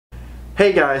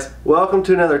Hey guys, welcome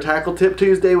to another Tackle Tip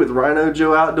Tuesday with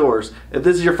RHINOjoe Outdoors. If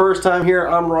this is your first time here,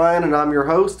 I'm Ryan and I'm your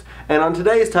host. And on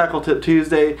today's Tackle Tip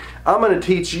Tuesday, I'm going to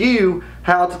teach you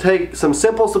how to take some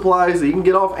simple supplies that you can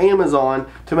get off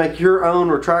Amazon to make your own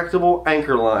retractable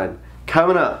anchor line.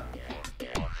 Coming up.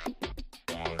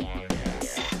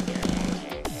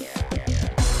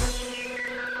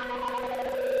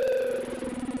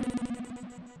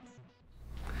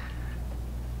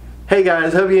 Hey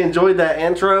guys, hope you enjoyed that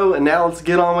intro, and now let's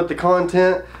get on with the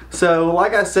content. So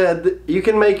like I said, you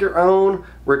can make your own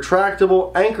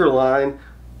retractable anchor line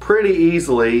pretty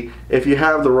easily if you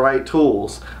have the right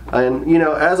tools. And you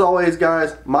know, as always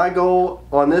guys, my goal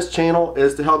on this channel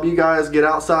is to help you guys get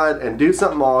outside and do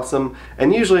something awesome,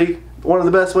 and usually one of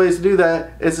the best ways to do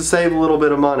that is to save a little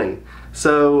bit of money.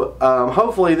 So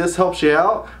hopefully this helps you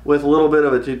out with a little bit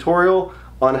of a tutorial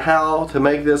on how to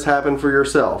make this happen for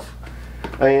yourself.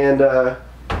 And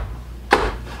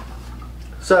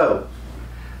so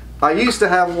I used to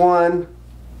have one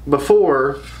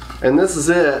before, and this is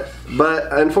it,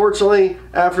 but unfortunately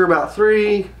after about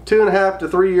 2.5 to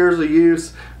 3 years of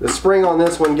use, the spring on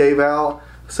this one gave out.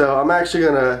 So I'm actually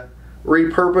going to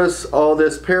repurpose all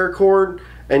this paracord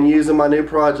and use in my new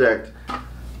project.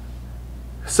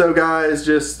 So guys,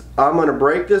 I'm going to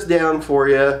break this down for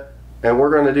you, and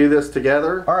we're going to do this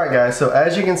together. Alright guys, so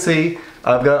as you can see,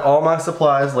 I've got all my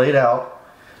supplies laid out.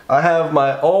 I have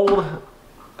my old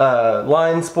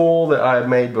line spool that I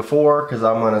made before because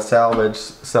I'm going to salvage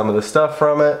some of the stuff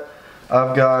from it.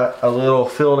 I've got a little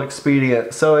Field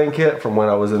Expedient sewing kit from when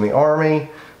I was in the Army,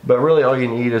 but really all you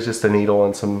need is just a needle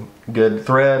and some good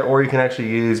thread, or you can actually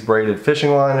use braided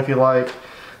fishing line if you like.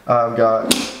 I've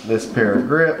got this pair of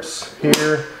grips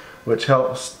here, which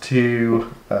helps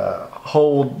to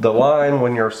hold the line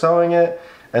when you're sewing it.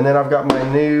 And then I've got my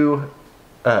new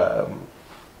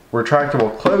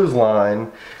retractable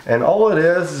clothesline, and all it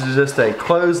is just a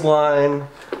clothesline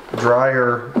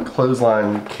dryer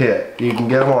clothesline kit. You can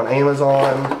get them on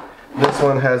Amazon. This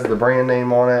one has the brand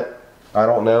name on it. I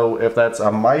don't know if that's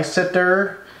a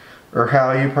Meister or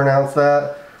how you pronounce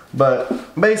that,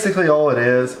 but basically all it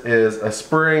is a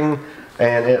spring,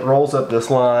 and it rolls up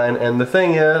this line. And the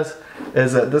thing is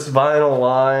that this vinyl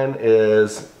line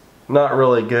is not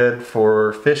really good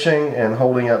for fishing and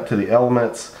holding up to the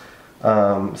elements,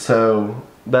 so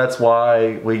that's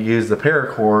why we use the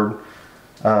paracord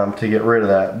to get rid of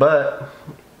that. But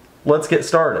let's get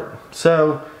started.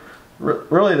 So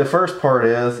really the first part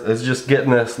is just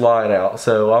getting this line out.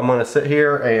 So I'm going to sit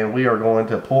here and we are going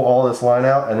to pull all this line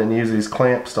out and then use these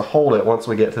clamps to hold it once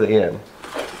we get to the end.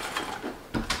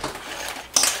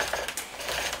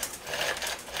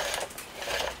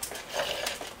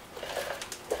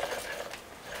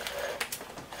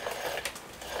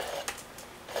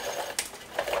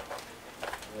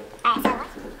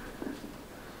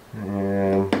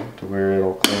 And to where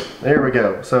it'll clamp. There we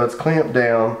go. So it's clamped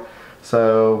down.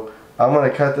 So I'm going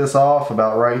to cut this off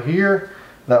about right here.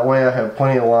 That way I have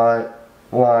plenty of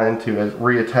line to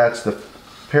reattach the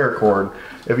paracord.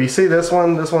 If you see this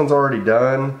one's already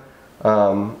done.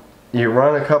 You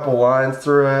run a couple lines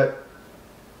through it,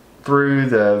 through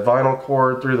the vinyl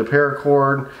cord, through the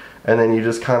paracord, and then you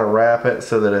just kind of wrap it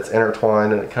so that it's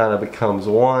intertwined and it kind of becomes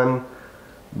one.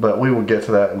 But we will get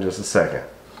to that in just a second.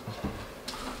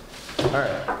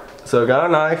 Alright, so got a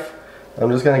knife. I'm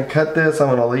just going to cut this. I'm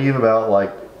going to leave about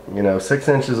 6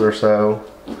 inches or so.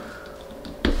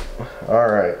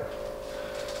 Alright,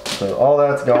 so all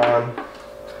that's gone.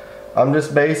 I'm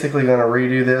just basically going to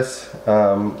redo this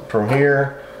from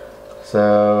here.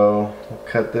 So we'll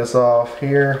cut this off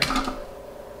here.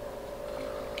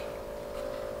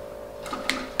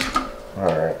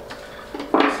 Alright,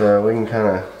 so we can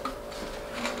kind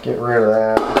of get rid of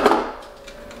that.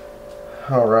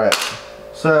 Alright,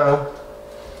 so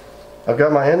I've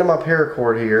got my end of my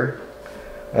paracord here,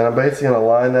 and I'm basically going to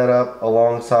line that up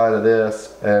alongside of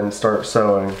this and start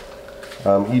sewing.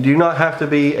 You do not have to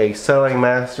be a sewing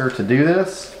master to do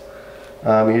this.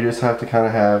 You just have to kind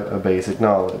of have a basic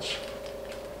knowledge.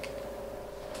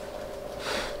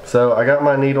 So I got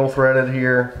my needle threaded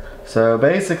here. So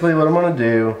basically what I'm going to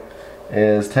do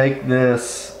is take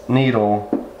this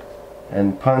needle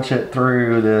and punch it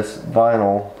through this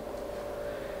vinyl,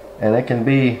 and it can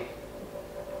be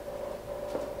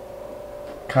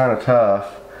kind of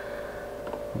tough,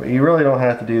 but you really don't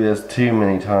have to do this too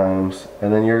many times.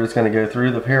 And then you're just going to go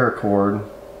through the paracord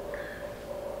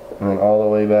and then all the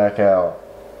way back out.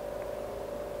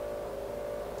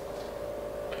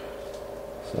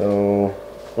 So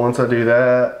once I do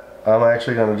that, I'm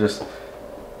actually going to just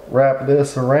wrap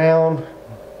this around.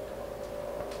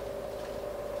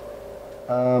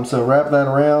 So wrap that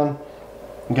around,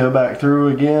 Go back through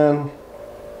again.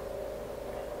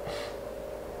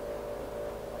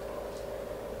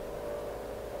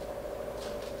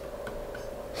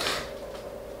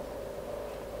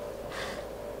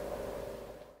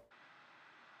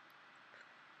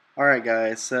 Alright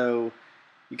guys, so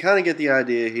you kind of get the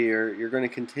idea here. You're going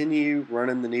to continue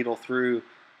running the needle through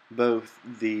both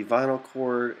the vinyl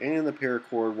cord and the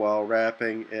paracord while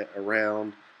wrapping it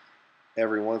around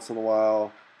every once in a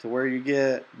while to where you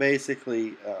get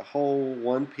basically a whole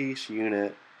one-piece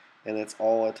unit and it's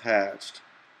all attached.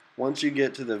 Once you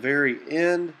get to the very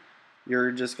end,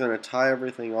 you're just going to tie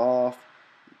everything off,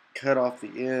 cut off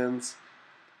the ends,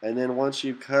 and then once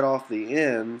you cut off the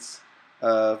ends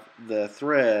of the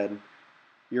thread,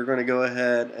 you're going to go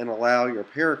ahead and allow your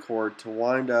paracord to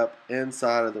wind up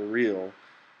inside of the reel.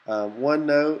 One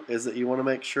note is that you want to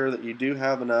make sure that you do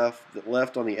have enough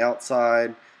left on the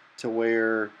outside to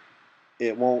where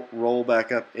it won't roll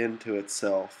back up into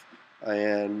itself,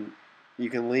 and you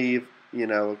can leave, you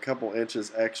know, a couple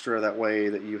inches extra, that way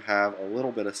that you have a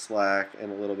little bit of slack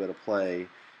and a little bit of play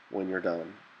when you're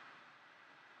done.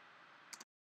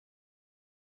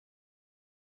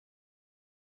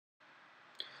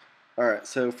 Alright,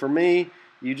 so for me,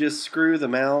 you just screw the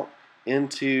mount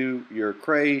into your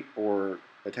crate or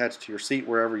attach it to your seat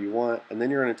wherever you want, and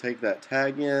then you're going to take that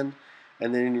tag end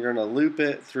and then you're going to loop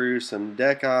it through some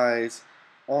deck eyes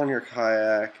on your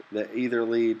kayak that either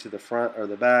lead to the front or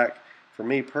the back. For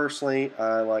me personally,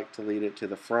 I like to lead it to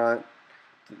the front.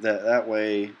 That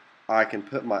way I can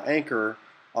put my anchor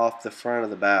off the front of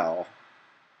the bow.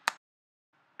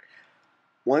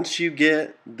 Once you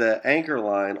get the anchor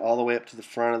line all the way up to the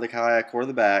front of the kayak or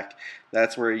the back,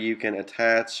 that's where you can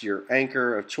attach your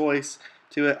anchor of choice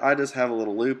to it. I just have a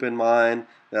little loop in mine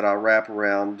that I wrap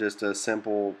around just a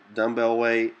simple dumbbell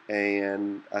weight,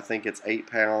 and I think it's 8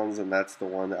 pounds, and that's the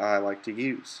one that I like to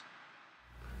use.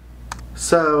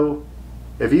 So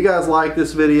if you guys like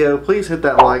this video, please hit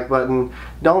that like button.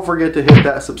 Don't forget to hit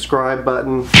that subscribe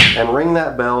button and ring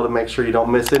that bell to make sure you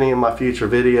don't miss any of my future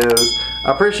videos.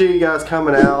 I appreciate you guys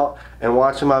coming out and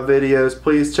watching my videos.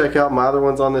 Please check out my other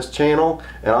ones on this channel,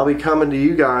 and I'll be coming to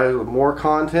you guys with more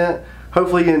content.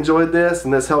 Hopefully you enjoyed this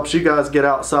and this helps you guys get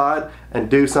outside and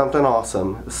do something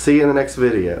awesome. See you in the next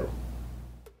video.